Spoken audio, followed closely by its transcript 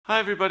Hi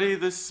everybody,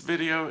 this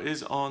video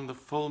is on the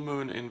full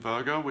moon in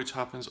Virgo, which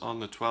happens on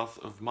the 12th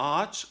of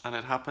March, and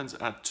it happens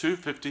at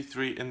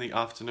 2:53 in the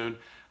afternoon,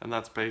 and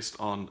that's based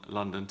on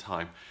London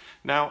time.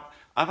 Now,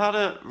 I've had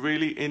a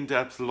really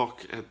in-depth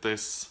look at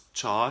this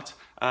chart,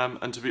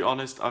 and to be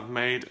honest, I've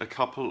made a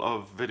couple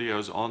of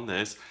videos on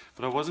this,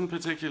 but I wasn't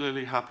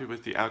particularly happy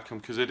with the outcome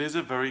because it is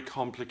a very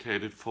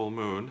complicated full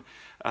moon,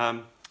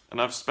 and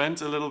I've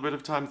spent a little bit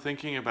of time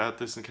thinking about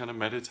this and kind of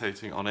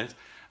meditating on it,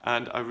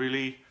 and I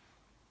really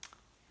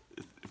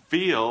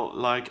feel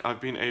like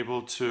I've been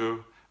able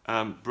to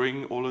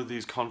bring all of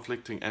these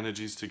conflicting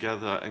energies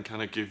together and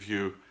kind of give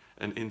you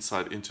an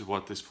insight into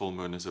what this full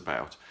moon is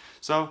about.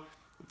 So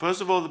first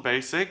of all, the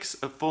basics.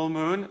 A full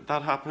moon,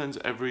 that happens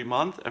every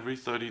month, every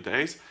 30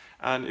 days,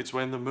 and it's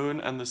when the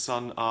moon and the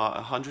sun are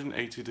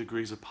 180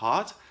 degrees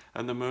apart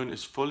and the moon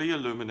is fully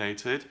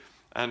illuminated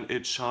and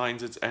it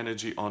shines its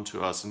energy onto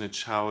us and it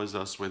showers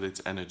us with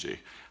its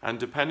energy. And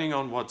depending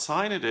on what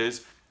sign it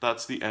is,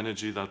 that's the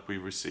energy that we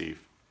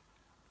receive.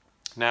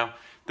 Now,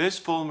 this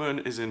full moon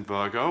is in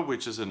Virgo,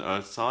 which is an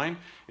earth sign.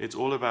 It's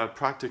all about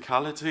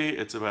practicality,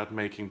 it's about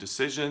making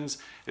decisions,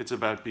 it's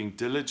about being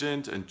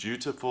diligent and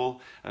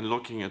dutiful and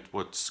looking at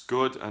what's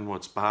good and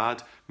what's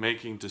bad,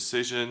 making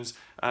decisions,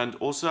 and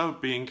also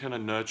being kind of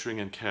nurturing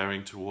and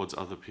caring towards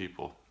other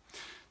people.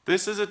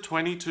 This is at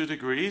 22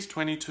 degrees.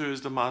 22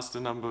 is the master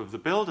number of the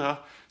builder,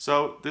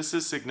 so this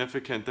is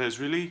significant. There's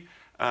really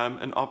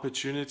an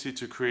opportunity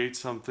to create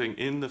something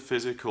in the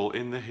physical,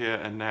 in the here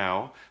and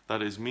now,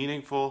 that is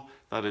meaningful,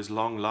 that is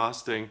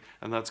long-lasting,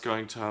 and that's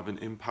going to have an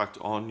impact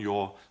on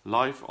your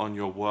life, on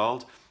your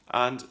world,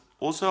 and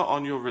also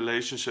on your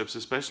relationships,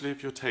 especially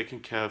if you're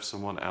taking care of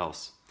someone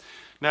else.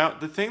 Now,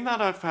 the thing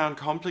that I found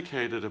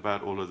complicated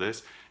about all of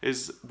this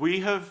is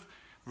we have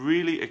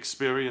really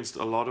experienced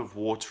a lot of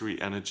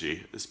watery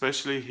energy,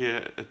 especially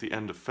here at the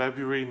end of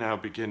February, now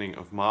beginning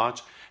of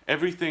March.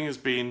 Everything has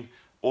been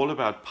all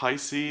about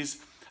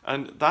Pisces,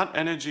 and that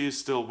energy is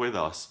still with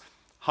us.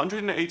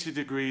 180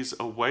 degrees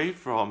away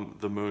from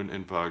the moon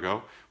in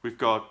Virgo, we've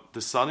got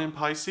the sun in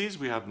Pisces,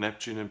 we have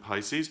Neptune in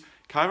Pisces,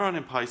 Chiron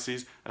in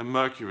Pisces, and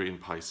Mercury in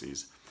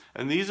Pisces.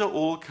 And these are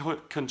all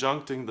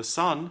conjuncting the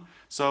sun,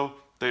 so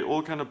they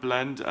all kind of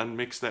blend and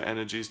mix their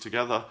energies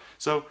together.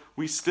 So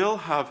we still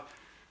have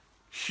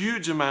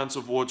huge amounts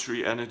of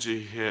watery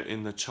energy here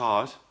in the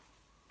chart.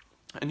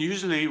 And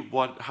usually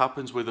what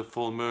happens with a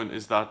full moon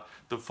is that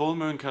the full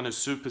moon kind of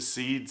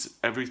supersedes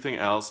everything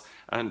else,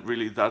 and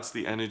really that's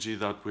the energy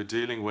that we're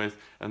dealing with,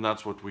 and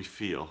that's what we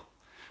feel.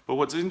 But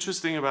what's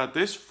interesting about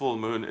this full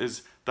moon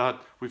is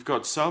that we've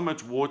got so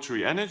much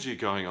watery energy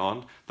going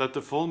on that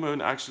the full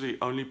moon actually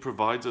only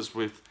provides us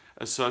with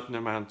a certain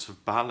amount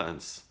of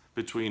balance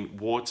between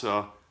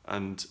water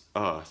and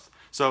earth.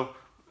 So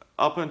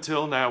up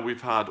until now,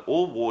 we've had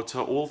all water,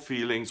 all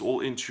feelings,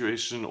 all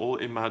intuition, all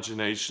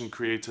imagination,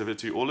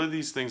 creativity, all of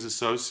these things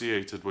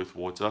associated with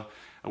water.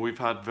 And we've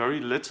had very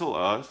little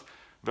earth,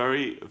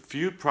 very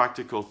few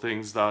practical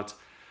things that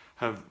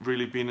have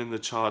really been in the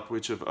chart,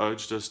 which have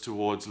urged us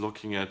towards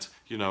looking at,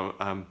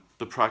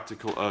 the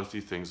practical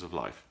earthy things of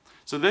life.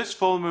 So this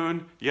full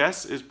moon,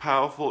 yes, is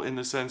powerful in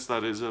the sense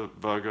that it is a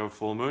Virgo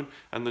full moon,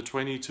 and the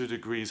 22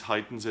 degrees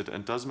heightens it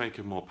and does make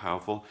it more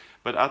powerful.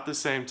 But at the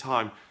same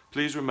time,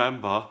 please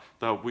remember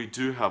that we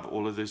do have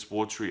all of this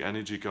watery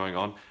energy going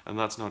on, and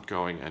that's not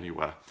going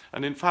anywhere.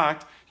 And in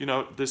fact,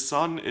 the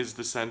sun is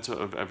the center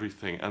of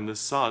everything, and the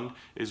sun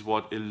is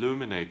what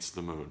illuminates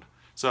the moon.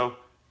 So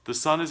the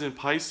sun is in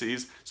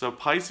Pisces, so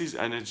Pisces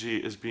energy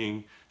is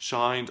being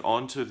shined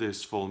onto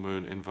this full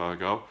moon in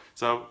Virgo.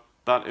 So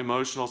that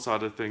emotional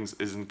side of things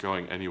isn't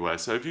going anywhere.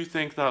 So if you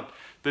think that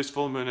this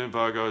full moon in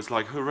Virgo is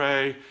like,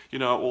 hooray,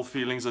 all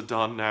feelings are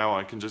done now,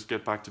 I can just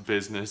get back to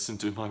business and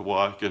do my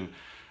work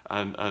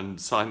and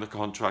sign the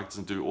contracts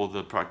and do all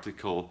the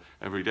practical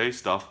everyday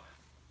stuff.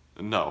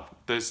 No,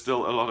 there's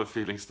still a lot of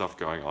feeling stuff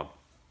going on.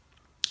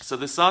 So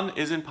the sun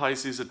is in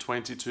Pisces at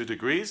 22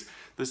 degrees.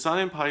 The sun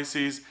in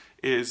Pisces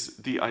is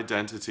the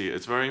identity.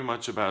 It's very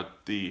much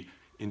about the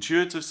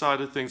intuitive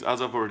side of things,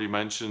 as I've already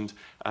mentioned,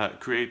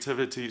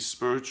 creativity,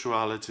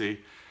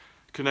 spirituality,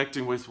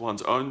 connecting with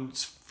one's own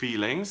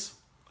feelings.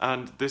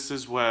 And this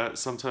is where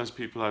sometimes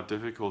people have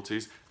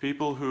difficulties.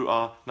 People who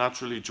are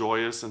naturally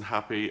joyous and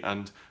happy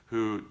and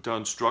who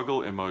don't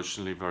struggle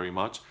emotionally very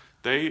much,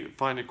 they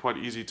find it quite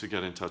easy to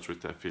get in touch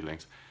with their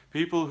feelings.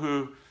 People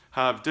who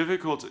have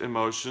difficult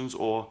emotions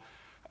or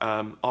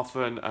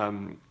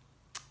often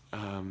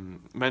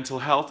mental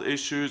health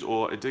issues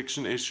or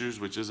addiction issues,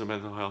 which is a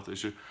mental health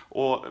issue,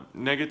 or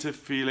negative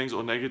feelings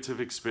or negative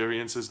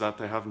experiences that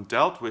they haven't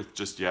dealt with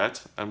just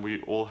yet, and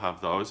we all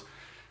have those,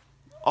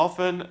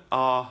 often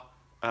are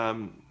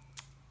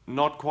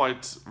not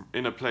quite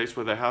in a place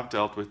where they have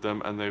dealt with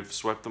them and they've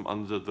swept them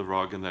under the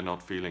rug and they're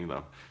not feeling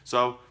them.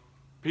 So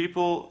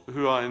people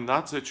who are in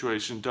that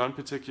situation don't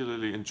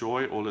particularly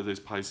enjoy all of this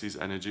Pisces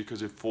energy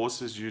because it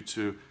forces you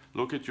to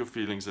look at your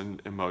feelings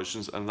and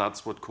emotions, and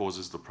that's what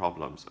causes the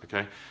problems,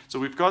 okay? So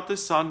we've got the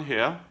sun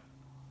here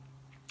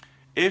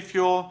If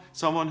you're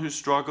someone who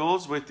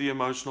struggles with the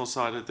emotional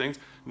side of things,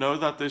 know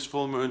that this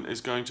full moon is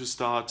going to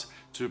start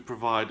to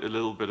provide a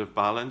little bit of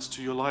balance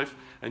to your life,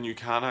 and you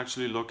can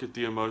actually look at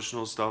the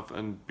emotional stuff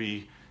and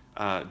be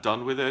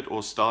done with it,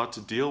 or start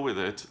to deal with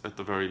it at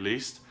the very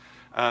least.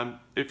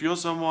 If you're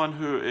someone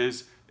who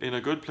is in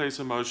a good place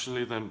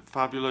emotionally, then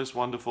fabulous,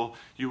 wonderful.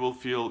 You will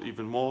feel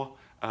even more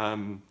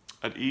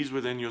at ease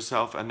within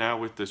yourself, and now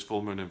with this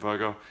full moon in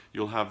Virgo,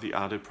 you'll have the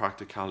added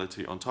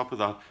practicality on top of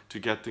that to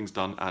get things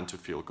done and to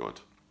feel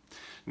good.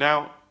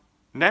 Now,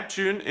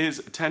 Neptune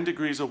is 10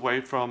 degrees away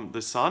from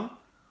the Sun,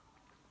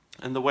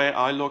 and the way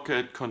I look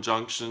at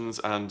conjunctions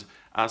and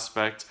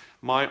aspects,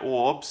 my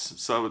orbs,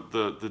 so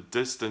the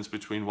distance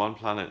between one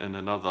planet and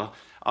another,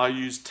 I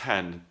use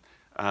 10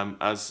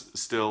 as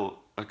still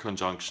a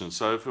conjunction.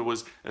 So if it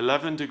was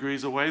 11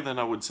 degrees away, then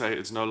I would say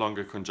it's no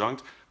longer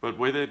conjunct, but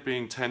with it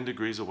being 10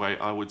 degrees away,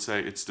 I would say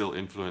it still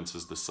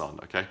influences the Sun,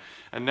 okay?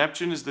 And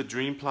Neptune is the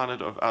dream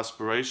planet of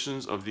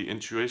aspirations, of the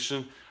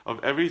intuition,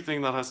 of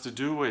everything that has to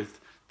do with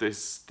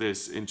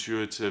this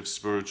intuitive,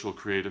 spiritual,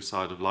 creative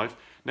side of life.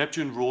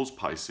 Neptune rules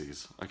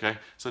Pisces, okay?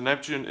 So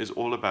Neptune is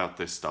all about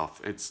this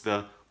stuff. It's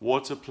the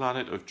water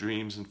planet of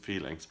dreams and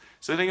feelings.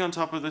 Sitting on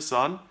top of the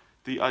Sun,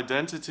 the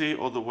identity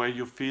or the way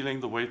you're feeling,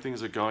 the way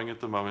things are going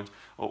at the moment,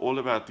 are all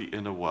about the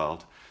inner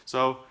world.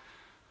 So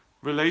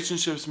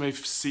relationships may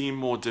seem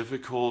more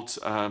difficult,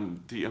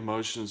 the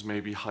emotions may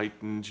be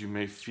heightened, you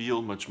may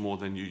feel much more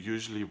than you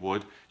usually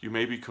would, you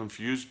may be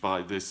confused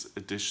by this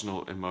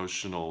additional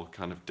emotional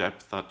kind of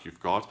depth that you've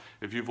got.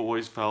 If you've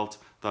always felt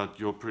that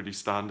you're pretty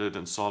standard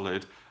and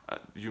solid,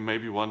 you may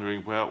be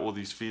wondering where all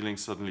these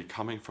feelings suddenly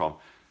coming from.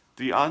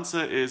 The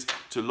answer is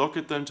to look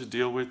at them, to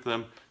deal with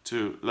them,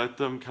 to let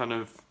them kind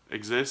of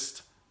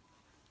exist,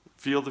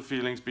 feel the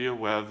feelings, be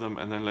aware of them,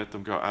 and then let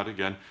them go out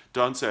again.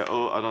 Don't say,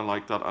 oh, I don't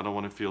like that, I don't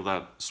want to feel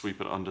that,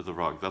 sweep it under the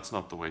rug. That's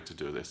not the way to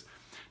do this.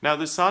 Now,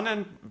 the Sun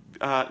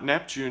and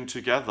Neptune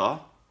together,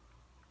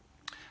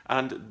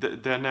 and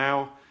they're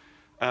now,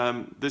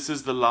 this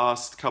is the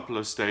last couple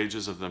of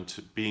stages of them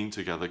being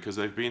together, because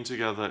they've been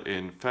together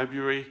in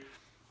February.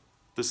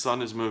 The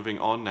Sun is moving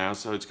on now,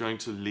 so it's going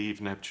to leave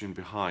Neptune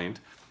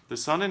behind. The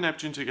Sun and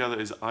Neptune together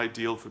is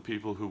ideal for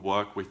people who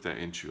work with their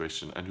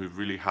intuition and who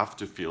really have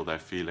to feel their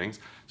feelings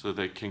so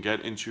they can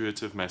get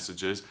intuitive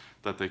messages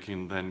that they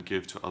can then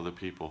give to other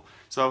people.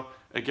 So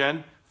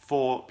again,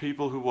 for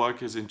people who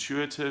work as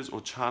intuitives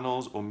or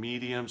channels or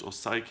mediums or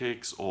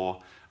psychics or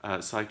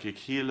psychic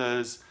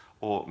healers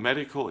or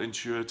medical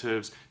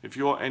intuitives, if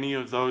you're any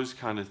of those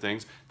kind of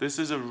things, this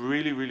is a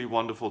really, really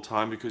wonderful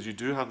time, because you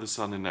do have the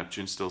Sun and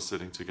Neptune still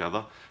sitting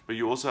together, but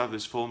you also have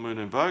this full moon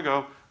in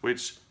Virgo,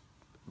 which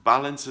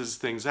balances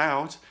things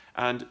out,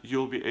 and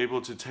you'll be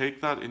able to take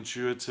that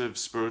intuitive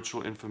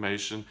spiritual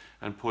information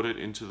and put it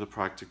into the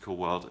practical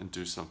world and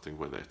do something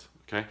with it.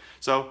 Okay,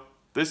 so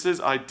this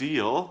is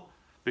ideal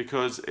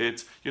because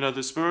it's, you know,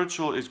 the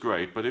spiritual is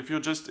great, but if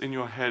you're just in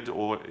your head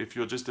or if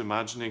you're just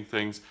imagining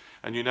things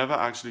and you never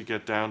actually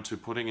get down to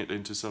putting it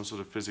into some sort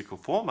of physical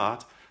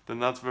format, then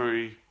that's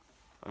very,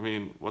 I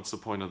mean, what's the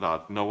point of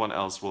that? No one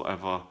else will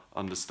ever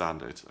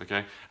understand it.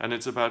 Okay, and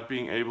it's about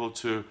being able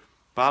to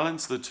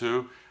balance the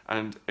two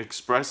and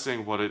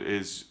expressing what it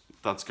is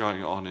that's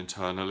going on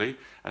internally,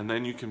 and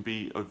then you can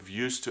be of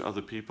use to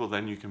other people,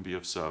 then you can be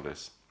of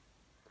service.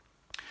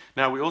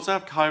 Now, we also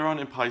have Chiron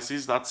in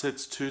Pisces. That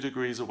sits 2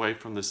 degrees away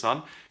from the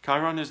Sun.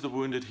 Chiron is the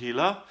wounded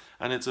healer,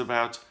 and it's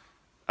about,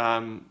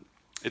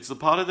 it's the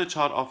part of the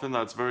chart often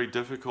that's very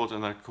difficult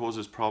and that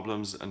causes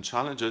problems and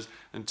challenges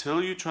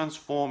until you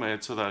transform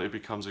it so that it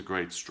becomes a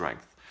great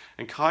strength.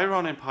 And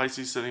Chiron in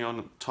Pisces, sitting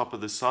on top of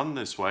the Sun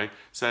this way,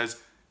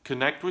 says,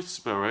 connect with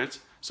spirit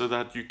so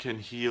that you can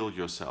heal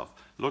yourself.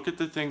 Look at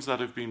the things that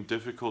have been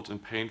difficult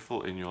and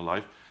painful in your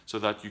life so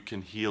that you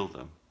can heal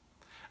them.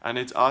 And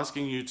it's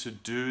asking you to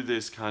do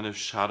this kind of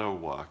shadow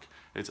work.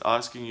 It's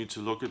asking you to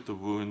look at the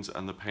wounds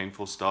and the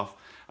painful stuff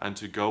and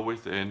to go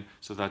within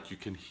so that you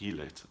can heal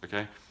it,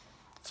 okay?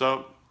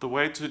 So the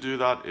way to do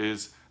that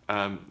is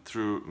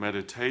through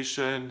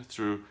meditation,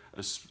 through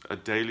a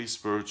daily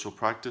spiritual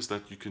practice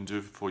that you can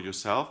do for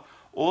yourself.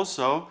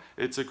 Also,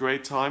 it's a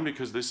great time,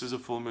 because this is a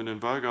full moon in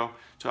Virgo,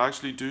 to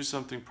actually do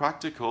something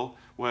practical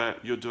where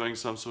you're doing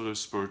some sort of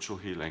spiritual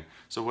healing.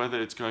 So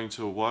whether it's going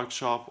to a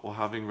workshop or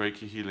having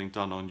Reiki healing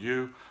done on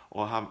you,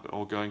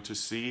 or going to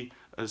see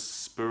a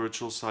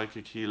spiritual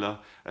psychic healer,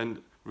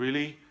 and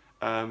really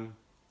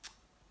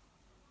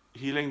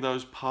healing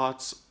those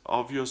parts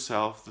of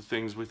yourself, the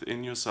things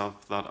within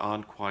yourself that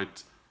aren't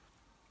quite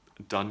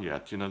done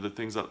yet, you know, the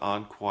things that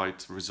aren't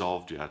quite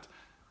resolved yet.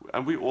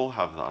 And we all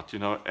have that, you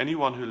know.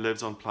 Anyone who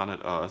lives on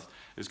planet Earth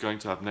is going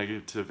to have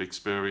negative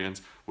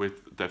experience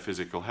with their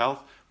physical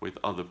health, with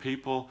other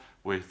people,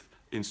 with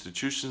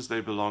institutions they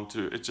belong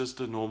to. It's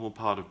just a normal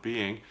part of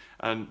being.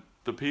 And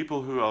the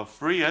people who are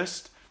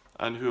freest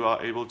and who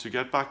are able to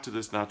get back to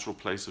this natural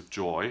place of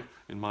joy,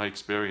 in my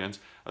experience,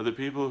 are the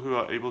people who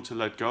are able to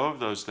let go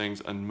of those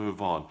things and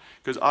move on.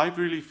 Because I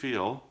really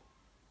feel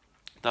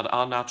that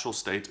our natural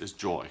state is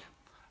joy.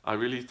 I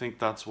really think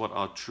that's what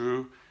our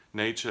true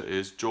nature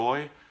is,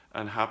 joy,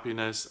 and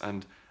happiness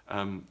and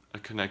a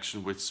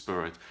connection with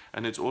spirit.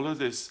 And it's all of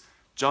this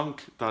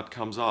junk that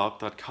comes up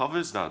that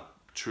covers that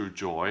true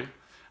joy.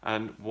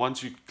 And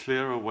once you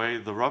clear away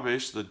the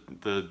rubbish,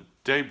 the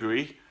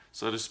debris,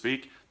 so to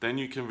speak, then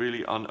you can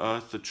really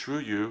unearth the true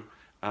you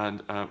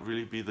and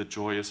really be the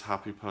joyous,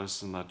 happy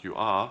person that you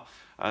are.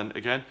 And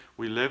again,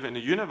 we live in a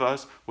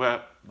universe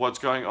where what's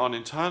going on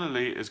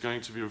internally is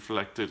going to be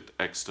reflected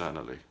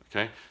externally.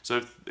 Okay,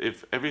 so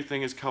if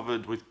everything is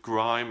covered with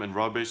grime and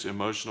rubbish,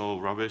 emotional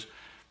rubbish,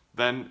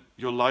 then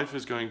your life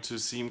is going to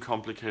seem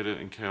complicated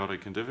and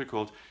chaotic and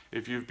difficult.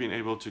 If you've been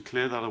able to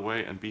clear that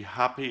away and be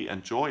happy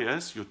and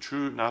joyous, your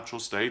true natural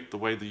state, the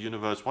way the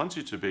universe wants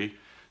you to be,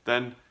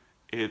 then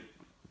it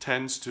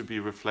tends to be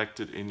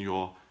reflected in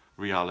your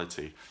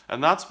reality.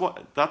 And that's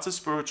a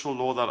spiritual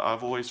law that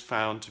I've always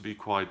found to be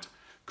quite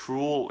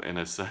cruel in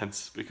a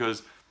sense,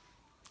 because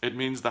it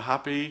means the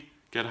happy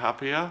get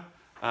happier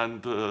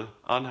and the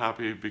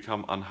unhappy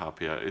become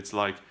unhappier. It's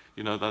like,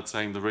 you know, that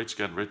saying, the rich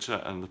get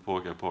richer and the poor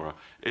get poorer.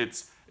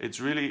 It's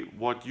really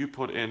what you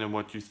put in and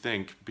what you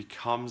think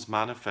becomes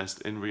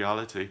manifest in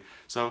reality.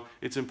 So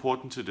it's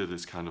important to do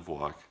this kind of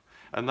work.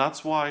 And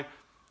that's why,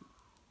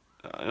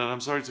 and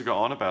I'm sorry to go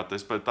on about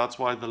this, but that's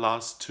why the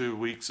last 2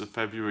 weeks of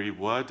February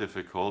were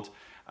difficult.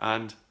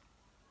 And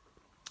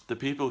the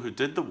people who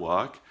did the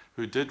work,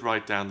 who did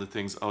write down the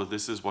things, oh,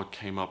 this is what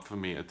came up for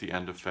me at the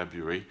end of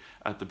February,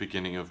 at the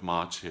beginning of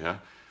March here,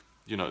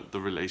 you know, the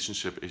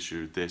relationship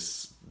issue,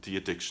 the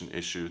addiction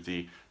issue,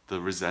 the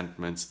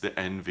resentments, the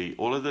envy,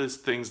 all of those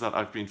things that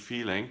I've been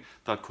feeling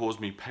that cause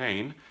me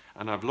pain,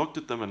 and I've looked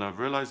at them and I've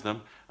realized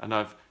them, and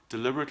I've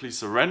deliberately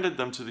surrendered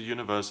them to the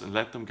universe and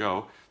let them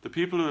go. The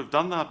people who have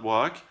done that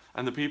work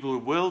and the people who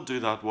will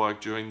do that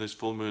work during this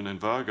full moon in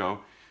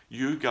Virgo,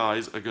 you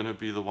guys are going to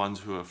be the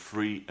ones who are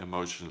free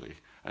emotionally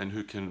and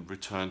who can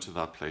return to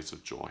that place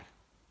of joy.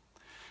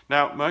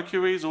 Now,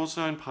 Mercury is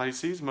also in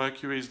Pisces.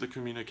 Mercury is the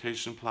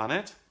communication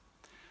planet.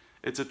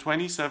 It's at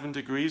 27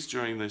 degrees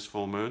during this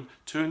full moon.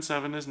 2 and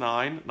 7 is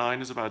 9.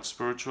 9 is about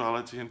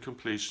spirituality and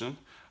completion.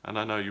 And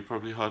I know you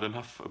probably heard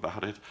enough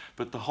about it.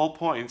 But the whole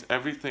point,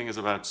 everything is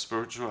about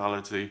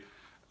spirituality,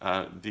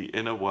 the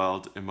inner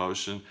world,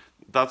 emotion.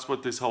 That's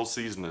what this whole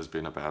season has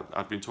been about.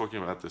 I've been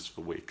talking about this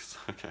for weeks.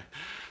 Okay,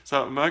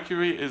 so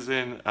Mercury is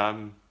in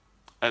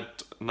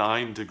at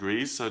 9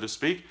 degrees, so to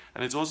speak.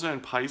 And it's also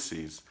in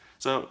Pisces.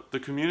 So the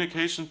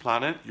communication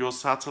planet, your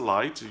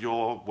satellite,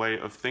 your way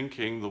of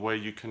thinking, the way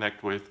you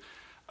connect with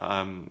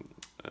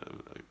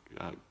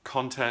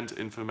content,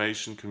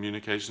 information,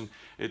 communication,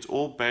 it's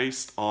all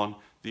based on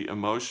the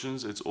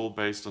emotions, it's all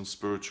based on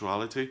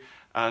spirituality.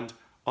 And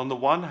on the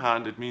one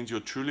hand, it means you're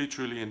truly,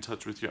 truly in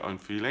touch with your own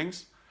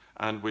feelings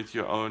and with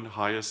your own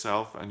higher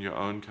self and your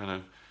own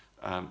kind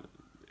of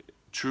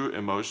true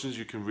emotions.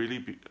 You can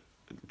really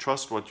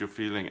trust what you're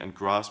feeling and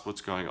grasp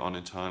what's going on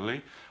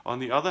internally. On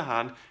the other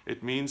hand,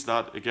 it means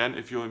that, again,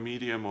 if you're a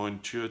medium or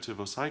intuitive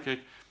or psychic,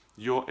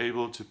 you're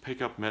able to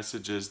pick up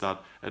messages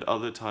that at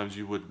other times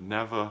you would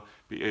never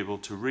be able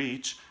to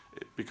reach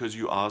because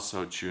you are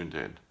so tuned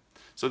in.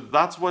 So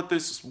that's what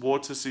this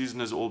water season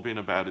has all been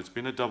about. It's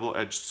been a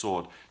double-edged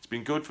sword. It's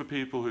been good for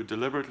people who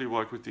deliberately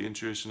work with the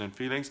intuition and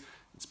feelings.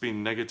 It's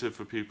been negative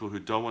for people who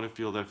don't want to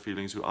feel their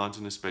feelings, who aren't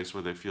in a space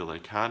where they feel they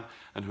can,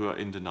 and who are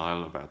in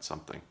denial about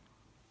something.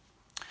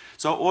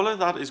 So all of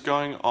that is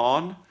going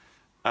on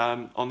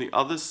the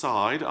other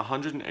side,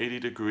 180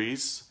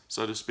 degrees,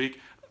 so to speak,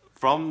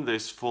 from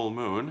this full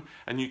moon.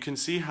 And you can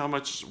see how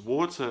much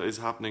water is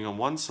happening on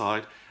one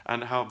side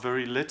and how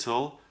very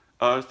little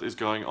Earth is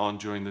going on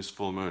during this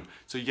full moon.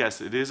 So yes,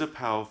 it is a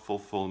powerful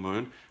full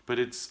moon, but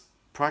it's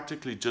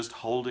practically just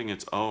holding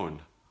its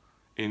own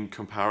in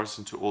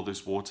comparison to all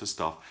this water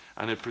stuff.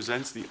 And it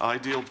presents the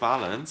ideal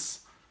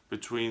balance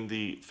between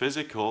the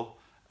physical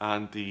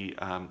and the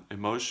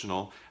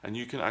emotional, and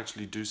you can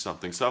actually do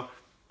something. So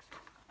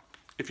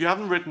if you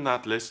haven't written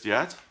that list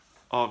yet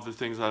of the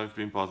things that have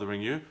been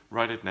bothering you,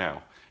 write it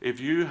now. If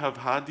you have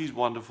had these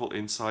wonderful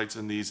insights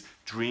and these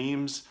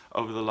dreams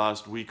over the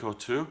last week or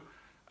two,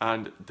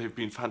 and they've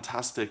been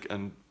fantastic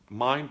and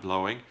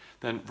mind-blowing,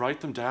 then write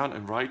them down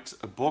and write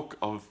a book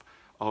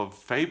of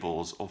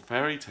fables or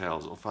fairy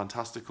tales or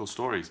fantastical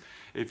stories.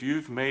 If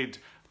you've made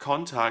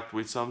contact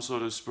with some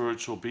sort of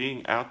spiritual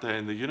being out there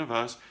in the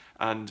universe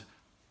and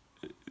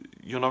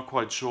you're not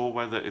quite sure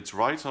whether it's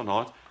right or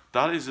not,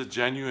 that is a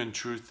genuine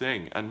true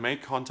thing. And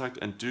make contact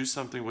and do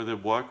something with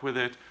it, work with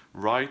it,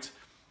 write,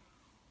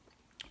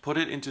 put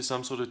it into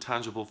some sort of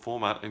tangible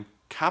format and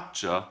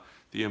capture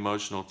the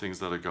emotional things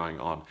that are going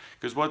on.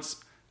 Because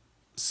what's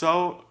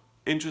so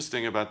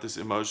interesting about this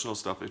emotional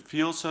stuff, it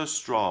feels so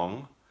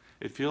strong,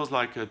 it feels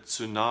like a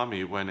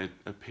tsunami when it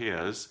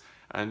appears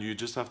and you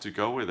just have to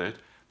go with it.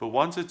 But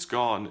once it's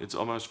gone, it's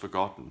almost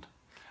forgotten.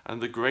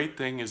 And the great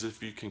thing is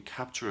if you can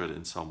capture it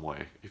in some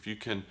way, if you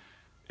can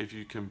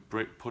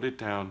put it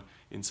down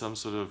in some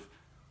sort of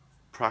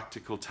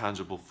practical,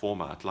 tangible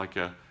format, like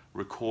a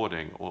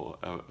recording or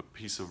a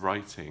piece of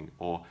writing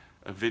or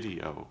a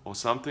video or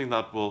something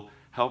that will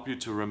help you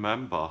to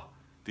remember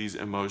these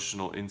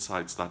emotional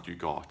insights that you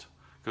got.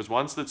 Because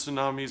once the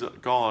tsunami's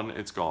gone,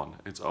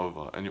 it's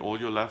over. And all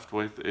you're left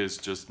with is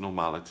just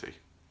normality.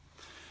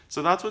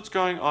 So that's what's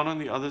going on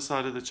the other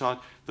side of the chart.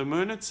 The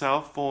moon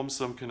itself forms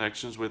some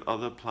connections with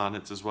other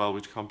planets as well,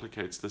 which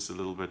complicates this a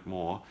little bit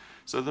more.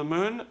 So the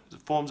moon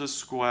forms a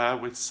square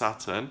with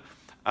Saturn,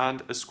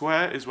 and a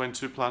square is when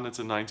two planets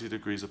are 90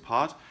 degrees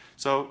apart.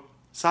 So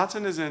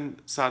Saturn is in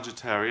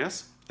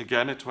Sagittarius,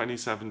 again at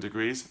 27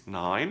 degrees,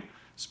 9,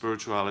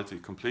 spirituality,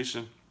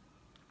 completion.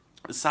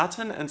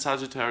 Saturn and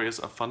Sagittarius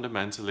are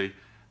fundamentally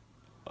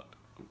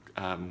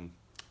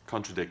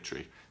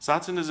contradictory.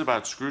 Saturn is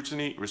about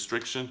scrutiny,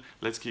 restriction,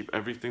 let's keep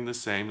everything the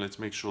same, let's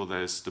make sure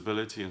there's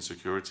stability and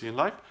security in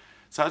life.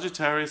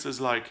 Sagittarius is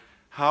like,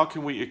 how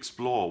can we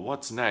explore?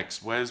 What's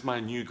next? Where's my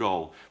new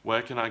goal?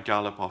 Where can I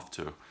gallop off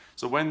to?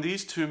 So when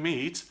these two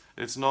meet,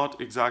 it's not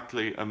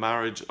exactly a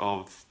marriage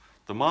of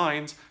the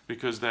minds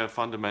because they're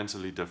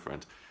fundamentally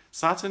different.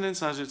 Saturn in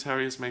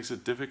Sagittarius makes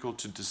it difficult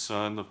to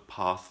discern the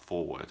path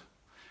forward.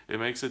 It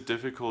makes it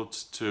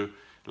difficult to,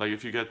 like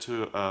if you get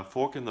to a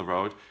fork in the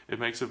road, it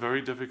makes it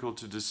very difficult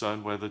to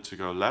discern whether to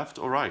go left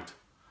or right.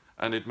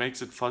 And it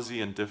makes it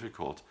fuzzy and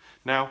difficult.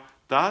 Now,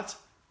 that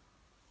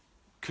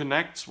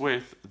connects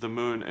with the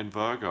moon in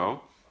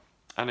Virgo,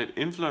 and it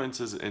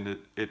influences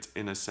it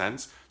in a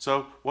sense.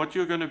 So what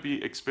you're going to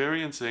be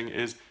experiencing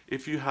is,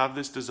 if you have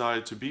this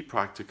desire to be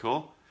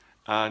practical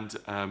and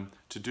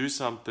to do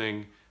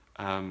something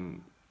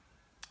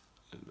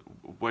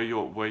where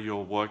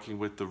you're working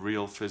with the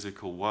real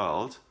physical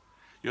world,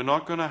 you're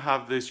not going to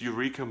have this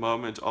eureka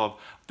moment of,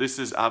 this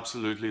is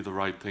absolutely the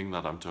right thing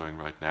that I'm doing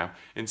right now.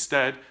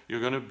 Instead,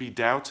 you're going to be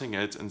doubting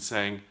it and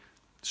saying,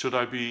 should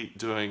I be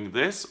doing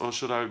this or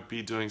should I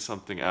be doing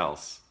something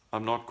else?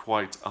 I'm not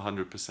quite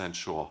 100%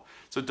 sure.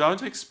 So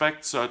don't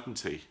expect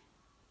certainty.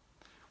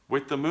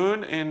 With the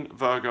moon in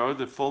Virgo,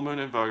 the full moon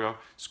in Virgo,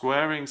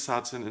 squaring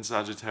Saturn in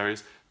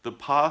Sagittarius, the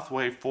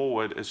pathway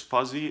forward is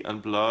fuzzy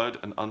and blurred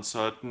and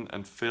uncertain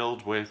and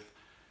filled with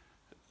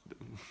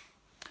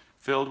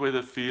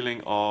a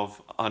feeling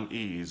of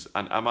unease,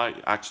 and am I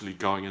actually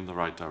going in the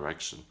right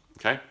direction?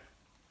 Okay?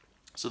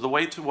 So the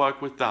way to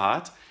work with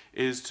that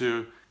is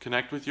to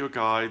connect with your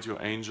guides,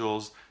 your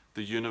angels,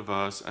 the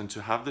universe, and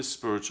to have this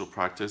spiritual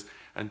practice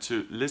and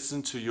to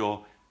listen to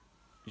your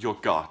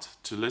gut,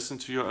 to listen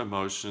to your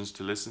emotions,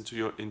 to listen to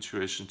your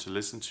intuition, to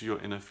listen to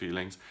your inner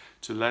feelings,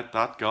 to let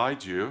that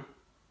guide you.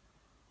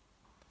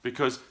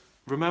 Because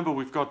remember,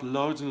 we've got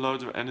loads and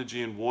loads of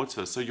energy in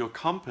water, so your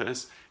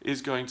compass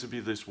is going to be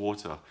this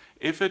water.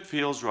 If it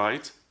feels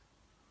right,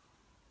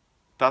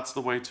 that's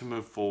the way to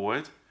move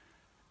forward.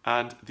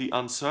 And the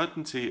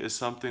uncertainty is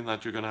something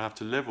that you're going to have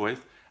to live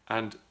with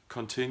and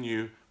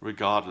continue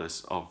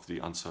regardless of the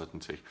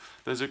uncertainty.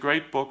 There's a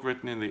great book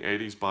written in the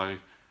 80s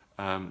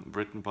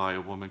written by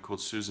a woman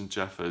called Susan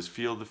Jeffers,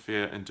 Feel the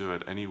Fear and Do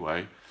It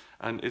Anyway.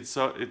 And it's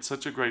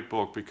such a great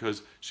book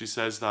because she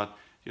says that,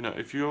 you know,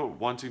 if you're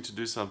wanting to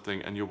do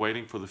something and you're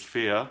waiting for the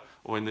fear,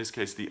 or in this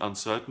case, the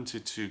uncertainty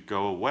to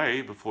go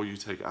away before you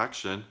take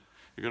action,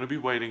 you're going to be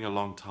waiting a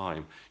long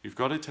time. You've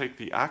got to take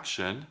the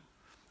action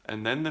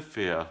and then the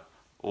fear,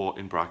 or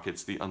in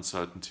brackets, the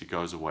uncertainty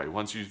goes away.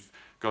 Once you've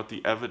got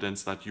the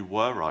evidence that you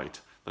were right,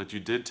 that you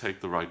did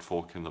take the right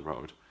fork in the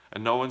road.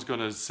 And no one's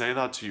going to say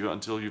that to you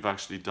until you've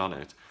actually done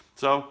it.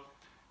 So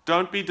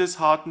don't be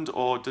disheartened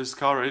or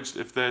discouraged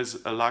if there's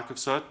a lack of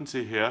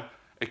certainty here.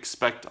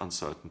 Expect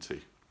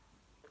uncertainty.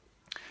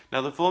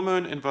 Now, the full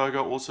moon in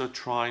Virgo also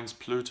trines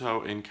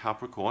Pluto in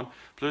Capricorn.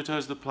 Pluto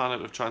is the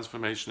planet of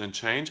transformation and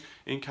change.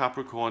 In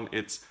Capricorn,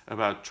 it's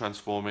about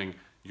transforming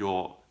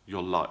your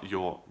real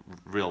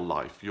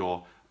life,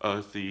 your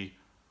earthy,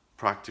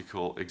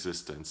 practical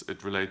existence.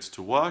 It relates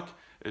to work.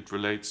 It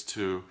relates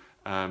to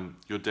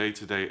your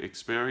day-to-day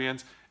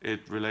experience.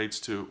 It relates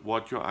to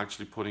what you're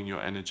actually putting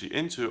your energy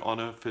into on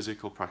a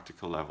physical,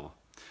 practical level.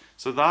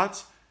 So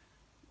that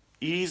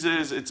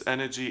eases its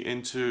energy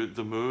into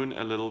the moon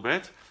a little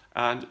bit,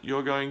 and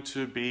you're going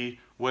to be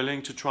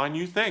willing to try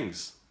new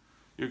things.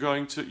 You're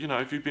going to, you know,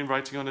 if you've been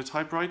writing on a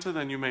typewriter,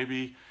 then you may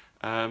be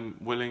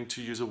willing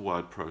to use a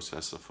word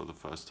processor for the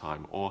first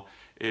time. Or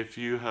if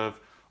you have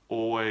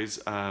always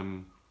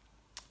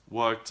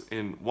worked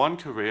in one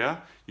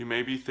career, you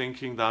may be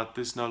thinking that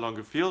this no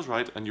longer feels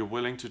right and you're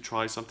willing to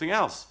try something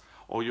else.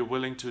 Or you're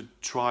willing to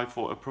try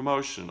for a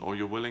promotion, or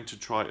you're willing to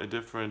try a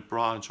different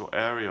branch or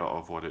area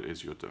of what it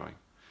is you're doing.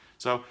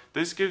 So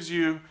this gives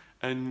you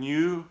a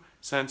new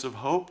sense of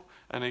hope,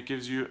 and it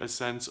gives you a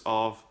sense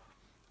of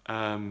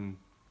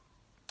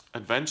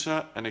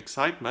adventure and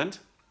excitement.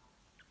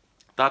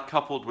 That,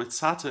 coupled with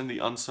Saturn, the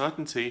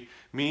uncertainty,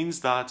 means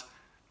that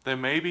there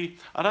may be,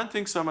 I don't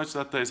think so much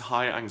that there's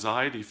high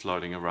anxiety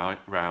floating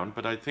around,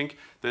 but I think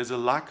there's a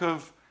lack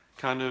of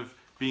kind of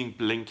being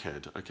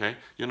blinkered, okay?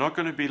 You're not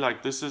going to be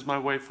like, this is my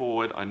way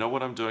forward, I know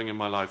what I'm doing in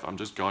my life, I'm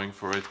just going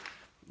for it.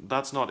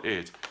 That's not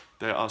it.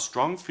 There are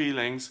strong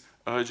feelings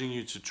urging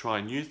you to try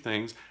new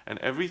things, and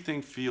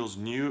everything feels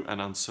new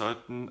and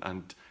uncertain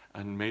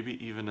and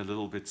maybe even a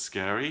little bit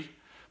scary,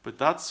 but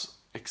that's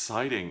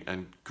exciting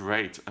and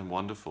great and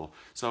wonderful.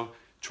 So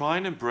try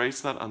and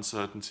embrace that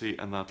uncertainty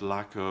and that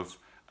lack of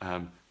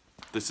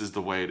this is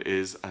the way it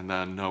is and there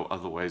are no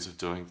other ways of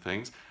doing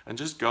things, and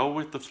just go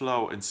with the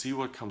flow and see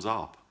what comes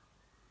up.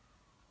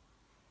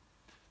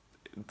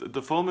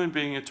 The full moon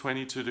being at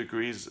 22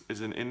 degrees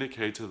is an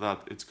indicator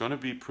that it's going to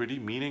be pretty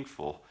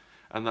meaningful,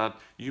 and that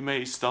you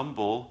may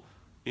stumble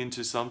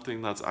into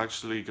something that's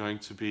actually going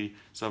to be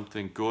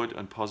something good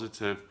and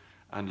positive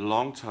and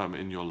long-term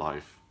in your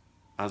life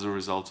as a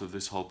result of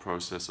this whole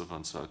process of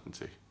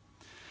uncertainty.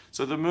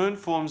 So the moon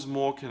forms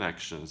more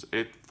connections.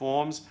 It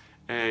forms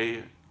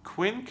a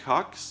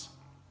quincunx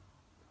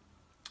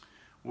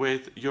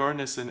with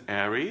Uranus in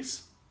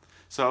Aries.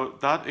 So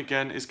that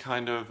again is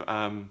kind of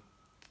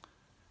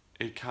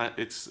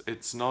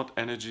it's not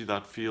energy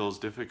that feels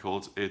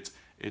difficult. It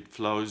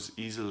flows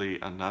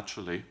easily and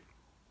naturally.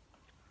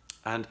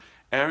 And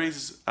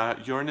Aries,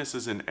 Uranus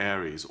is in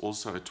Aries,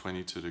 also at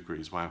 22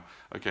 degrees. Wow.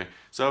 Okay,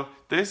 so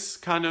this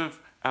kind of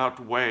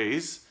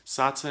outweighs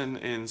Saturn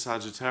in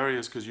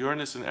Sagittarius, because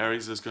Uranus in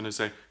Aries is going to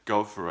say,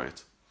 go for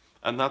it.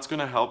 And that's going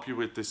to help you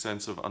with this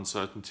sense of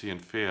uncertainty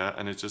and fear.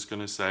 And it's just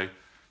going to say,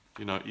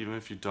 you know, even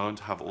if you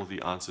don't have all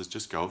the answers,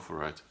 just go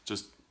for it.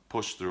 Just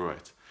push through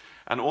it.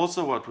 And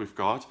also what we've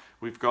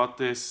got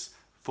this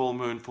full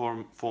moon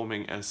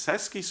forming a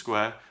sesqui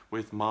square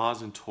with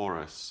Mars and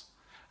Taurus.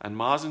 And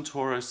Mars in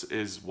Taurus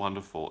is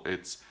wonderful.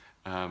 It's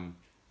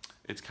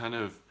kind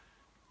of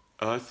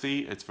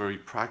earthy, it's very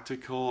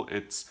practical,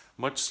 it's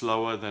much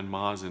slower than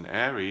Mars in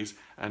Aries,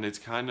 and it's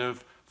kind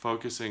of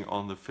focusing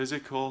on the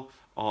physical,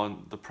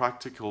 on the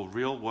practical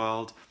real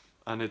world,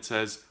 and it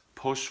says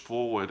push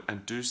forward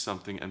and do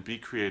something and be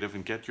creative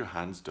and get your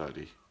hands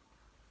dirty.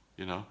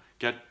 You know,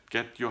 get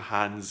your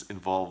hands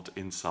involved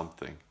in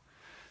something.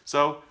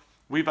 So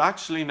we've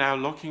actually now,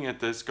 looking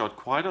at this, got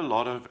quite a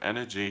lot of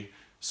energy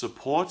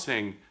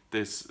supporting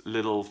this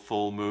little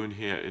full moon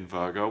here in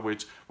Virgo,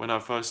 which when I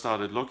first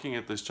started looking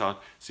at this chart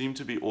seemed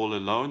to be all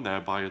alone there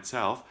by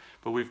itself,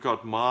 but we've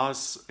got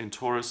Mars in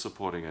Taurus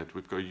supporting it,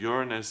 we've got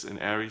Uranus in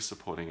Aries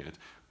supporting it,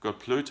 we've got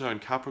Pluto in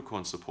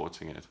Capricorn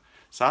supporting it.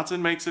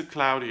 Saturn makes it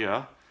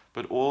cloudier,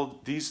 but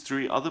all these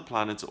three other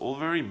planets are all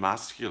very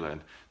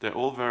masculine. They're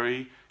all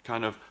very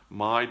kind of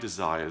my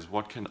desires.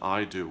 What can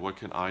I do? What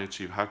can I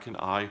achieve? How can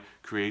I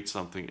create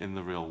something in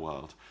the real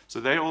world? So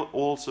they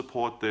all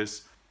support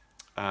this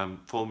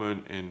full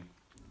moon in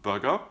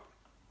Virgo.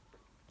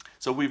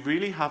 So we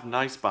really have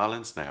nice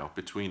balance now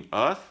between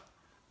earth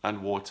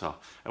and water.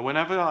 And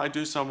whenever I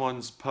do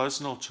someone's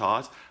personal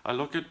chart, I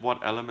look at what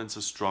elements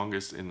are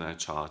strongest in their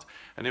chart.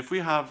 And if we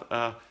have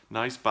a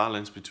nice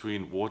balance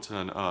between water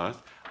and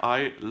earth,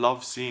 I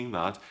love seeing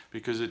that,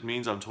 because it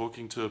means I'm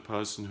talking to a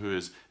person who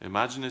is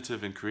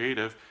imaginative and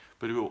creative,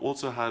 but who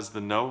also has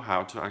the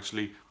know-how to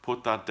actually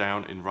put that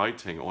down in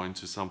writing or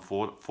into some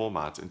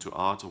format, into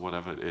art or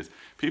whatever it is.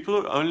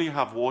 People who only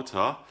have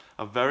water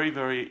are very,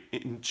 very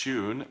in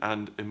tune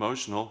and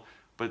emotional,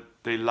 but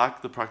they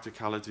lack the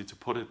practicality to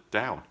put it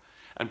down.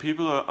 And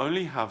people who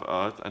only have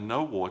earth and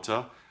no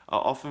water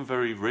are often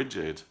very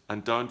rigid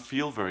and don't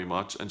feel very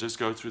much and just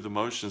go through the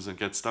motions and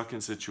get stuck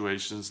in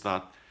situations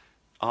that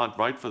aren't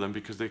right for them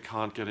because they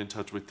can't get in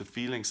touch with the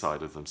feeling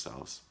side of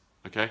themselves.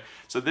 Okay,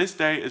 so this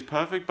day is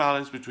perfect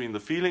balance between the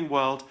feeling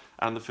world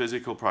and the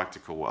physical,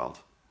 practical world.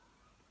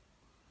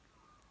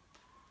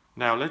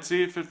 Now, let's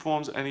see if it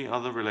forms any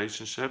other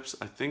relationships.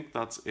 I think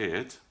that's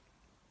it.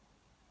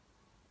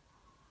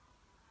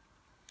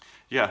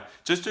 Yeah,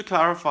 just to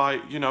clarify,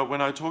 you know,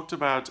 when I talked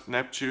about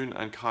Neptune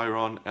and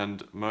Chiron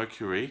and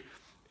Mercury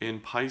in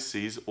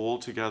Pisces all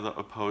together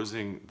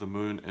opposing the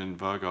moon in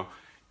Virgo,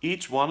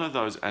 each one of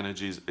those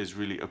energies is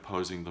really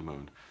opposing the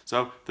moon.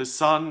 So the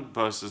sun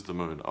versus the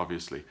moon,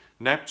 obviously.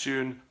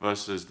 Neptune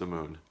versus the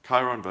moon.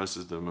 Chiron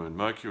versus the moon.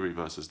 Mercury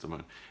versus the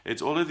moon.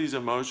 It's all of these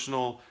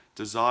emotional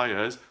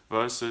desires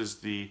versus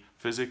the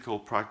physical,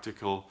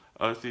 practical,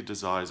 earthly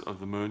desires of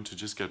the moon to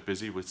just get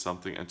busy with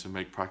something and to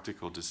make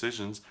practical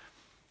decisions.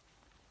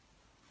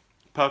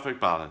 Perfect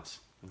balance.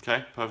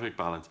 Okay? Perfect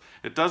balance.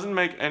 It doesn't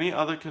make any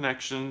other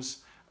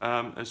connections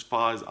as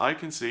far as I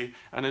can see.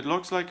 And it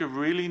looks like a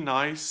really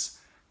nice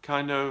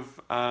kind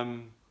of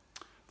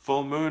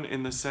full moon,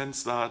 in the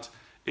sense that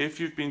if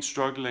you've been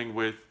struggling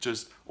with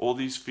just all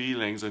these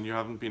feelings and you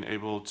haven't been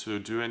able to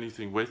do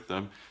anything with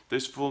them,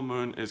 this full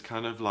moon is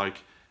kind of like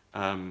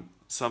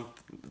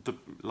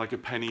like a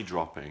penny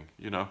dropping,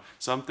 you know,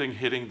 something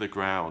hitting the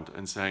ground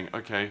and saying,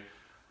 okay,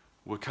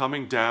 we're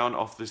coming down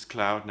off this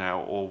cloud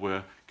now, or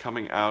we're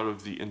coming out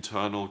of the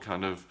internal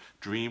kind of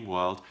dream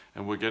world,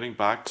 and we're getting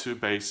back to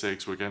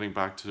basics, we're getting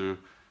back to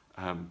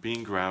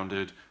being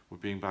grounded, we're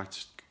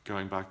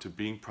going back to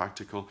being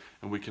practical,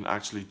 and we can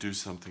actually do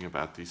something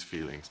about these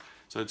feelings.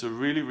 So it's a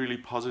really, really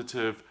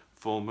positive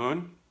full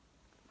moon.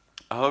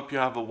 I hope you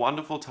have a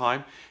wonderful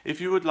time. If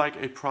you would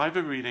like a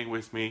private reading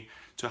with me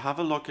to have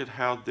a look at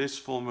how this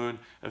full moon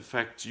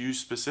affects you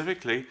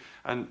specifically,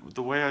 and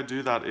the way I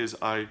do that is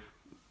I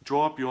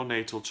draw up your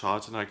natal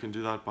chart, and I can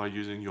do that by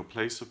using your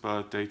place of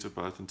birth, date of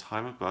birth, and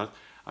time of birth.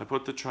 I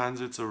put the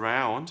transits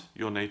around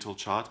your natal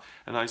chart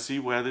and I see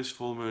where this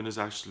full moon is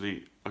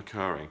actually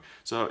occurring.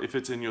 So if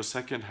it's in your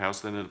second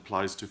house, then it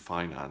applies to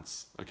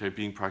finance, okay,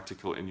 being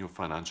practical in your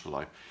financial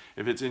life.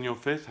 If it's in your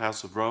fifth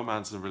house of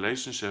romance and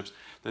relationships,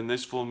 then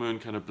this full moon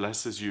kind of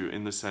blesses you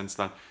in the sense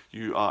that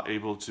you are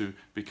able to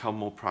become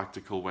more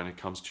practical when it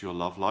comes to your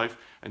love life,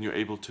 and you're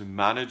able to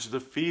manage the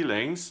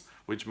feelings,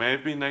 which may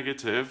have been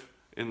negative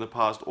in the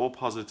past or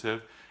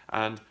positive,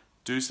 and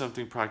do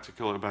something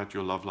practical about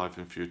your love life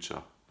in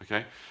future.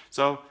 Okay,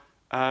 so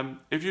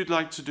if you'd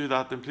like to do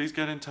that, then please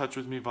get in touch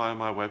with me via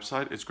my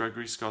website. It's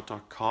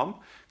gregoryscott.com.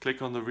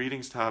 Click on the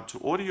readings tab to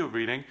order your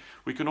reading.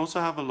 We can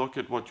also have a look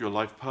at what your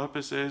life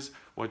purpose is,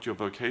 what your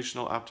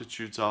vocational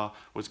aptitudes are,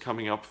 what's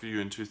coming up for you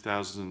in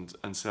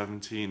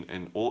 2017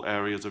 in all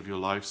areas of your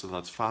life. So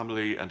that's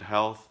family and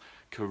health,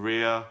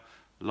 career,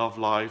 love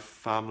life,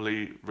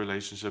 family,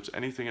 relationships,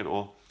 anything at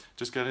all.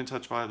 Just get in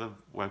touch via the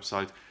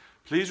website.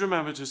 Please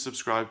remember to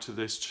subscribe to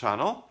this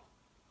channel.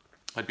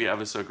 I'd be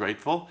ever so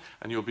grateful,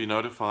 and you'll be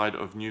notified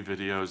of new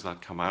videos that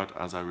come out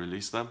as I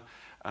release them.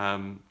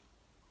 And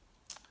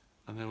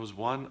there was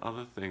one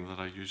other thing that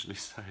I usually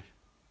say.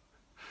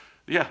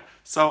 Yeah,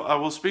 so I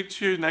will speak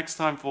to you next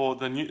time for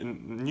the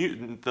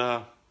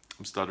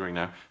I'm stuttering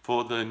now,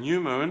 for the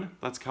new moon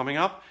that's coming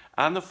up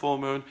and the full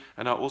moon,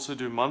 and I also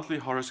do monthly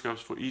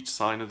horoscopes for each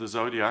sign of the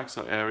zodiac,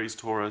 so Aries,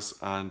 Taurus,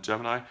 and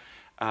Gemini.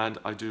 And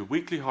I do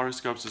weekly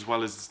horoscopes as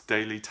well as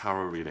daily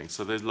tarot readings.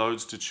 So there's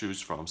loads to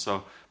choose from.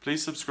 So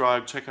please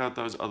subscribe, check out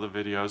those other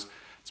videos.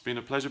 It's been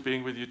a pleasure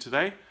being with you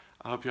today.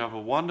 I hope you have a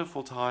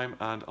wonderful time,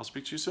 and I'll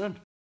speak to you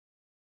soon.